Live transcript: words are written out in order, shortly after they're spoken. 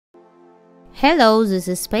Hello, this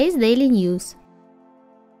is Space Daily News.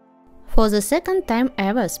 For the second time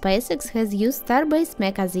ever, SpaceX has used Starbase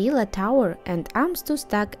Mechazilla tower and arms to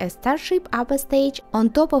stack a Starship upper stage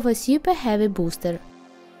on top of a Super Heavy booster.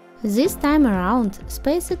 This time around,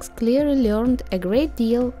 SpaceX clearly learned a great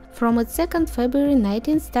deal from its second February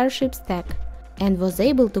 19 Starship stack and was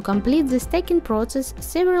able to complete the stacking process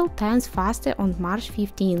several times faster on March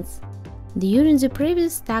 15th. During the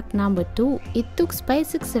previous stack number 2, it took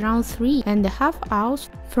SpaceX around 3.5 hours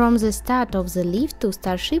from the start of the lift to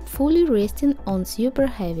Starship fully resting on Super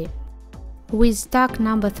Heavy. With stack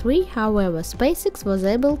number 3, however, SpaceX was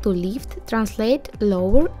able to lift, translate,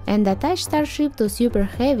 lower and attach Starship to Super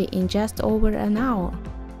Heavy in just over an hour.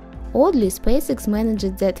 Oddly, SpaceX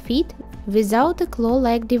managed that feat without a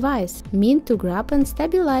claw-like device meant to grab and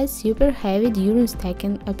stabilize Super Heavy during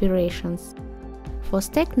stacking operations. For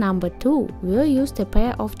stack number 2, we used a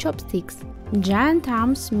pair of chopsticks, giant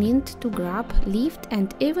arms meant to grab, lift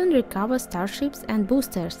and even recover starships and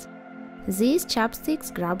boosters. These chopsticks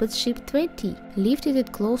grabbed Ship 20, lifted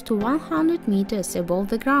it close to 100 meters above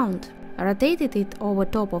the ground, rotated it over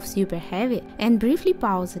top of Super Heavy and briefly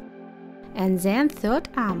paused it. And then third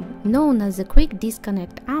arm, known as the quick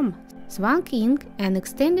disconnect arm, swung in and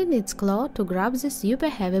extended its claw to grab the Super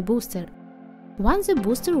Heavy booster. Once the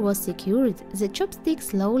booster was secured, the chopstick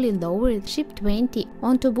slowly lowered Ship 20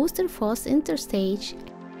 onto booster force interstage,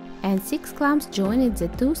 and 6 clamps joined the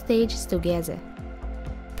two stages together.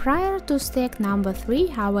 Prior to stack number 3,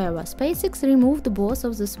 however, SpaceX removed both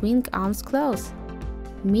of the swing arms claws,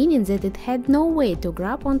 meaning that it had no way to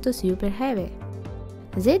grab onto Super Heavy.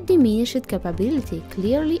 That diminished capability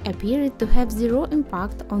clearly appeared to have zero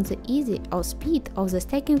impact on the ease or speed of the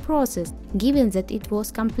stacking process, given that it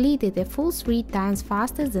was completed a full 3 times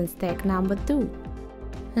faster than stack number 2.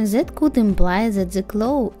 That could imply that the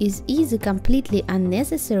claw is either completely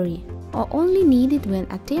unnecessary or only needed when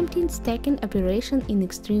attempting stacking operation in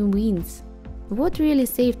extreme winds. What really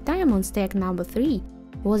saved time on stack number 3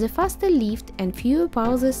 was a faster lift and fewer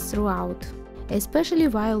pauses throughout, especially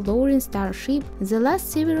while lowering Starship the last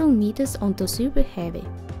several meters onto Super Heavy.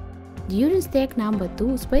 During stack number 2,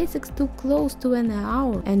 SpaceX took close to an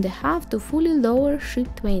hour and a half to fully lower Ship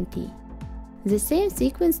 20. The same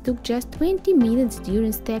sequence took just 20 minutes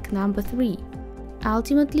during stack number 3.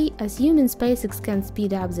 Ultimately, assuming SpaceX can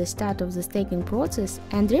speed up the start of the stacking process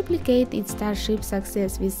and replicate its Starship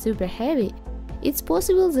success with Super Heavy, it's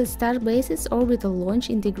possible that Starbase's orbital launch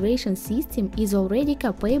integration system is already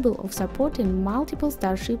capable of supporting multiple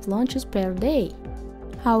Starship launches per day.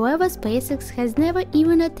 However, SpaceX has never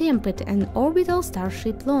even attempted an orbital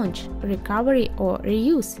Starship launch, recovery or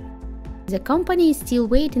reuse. The company is still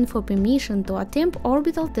waiting for permission to attempt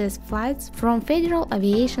orbital test flights from Federal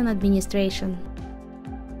Aviation Administration.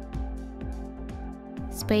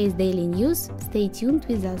 Space Daily News, stay tuned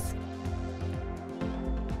with us.